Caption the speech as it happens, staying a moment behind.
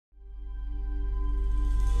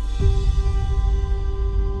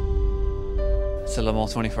It's a Le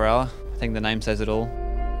Mans 24 hour. I think the name says it all.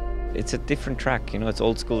 It's a different track, you know, it's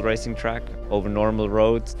old school racing track over normal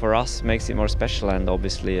roads. For us, makes it more special, and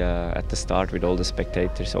obviously at the start with all the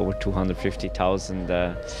spectators, over 250,000,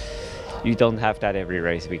 you don't have that every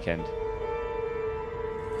race weekend.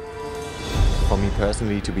 For me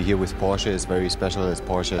personally, to be here with Porsche is very special, as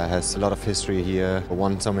Porsche has a lot of history here,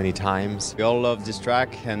 won so many times. We all love this track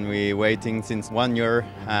and we're waiting since 1 year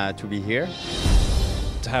to be here.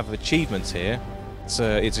 To have achievements here,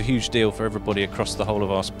 it's a huge deal for everybody across the whole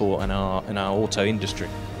of our sport and our auto industry.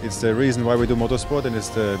 It's the reason why we do motorsport, and it's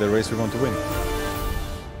the race we want to win.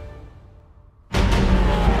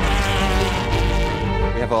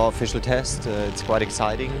 We have our official test. It's quite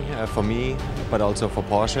exciting for me, but also for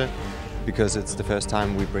Porsche, because it's the first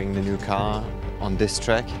time we bring the new car on this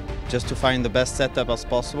track. Just to find the best setup as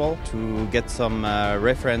possible, to get some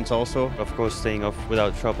reference also. Of course, staying off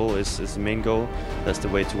without trouble is the main goal. That's the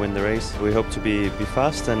way to win the race. We hope to be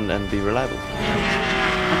fast and be reliable.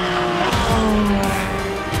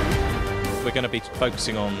 We're going to be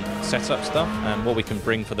focusing on setup stuff and what we can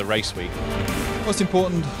bring for the race week. Most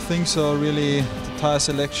important things are really the tyre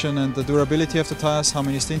selection and the durability of the tyres, how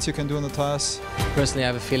many stints you can do on the tyres. Personally, I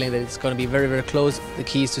have a feeling that it's going to be very, very close. The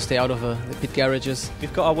key is to stay out of the pit garages.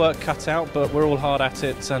 We've got our work cut out, but we're all hard at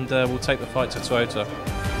it, and we'll take the fight to Toyota.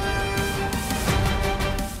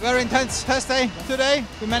 Very intense test day today.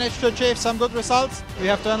 We managed to achieve some good results. We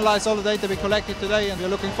have to analyze all the data we collected today, and we're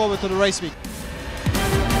looking forward to the race week.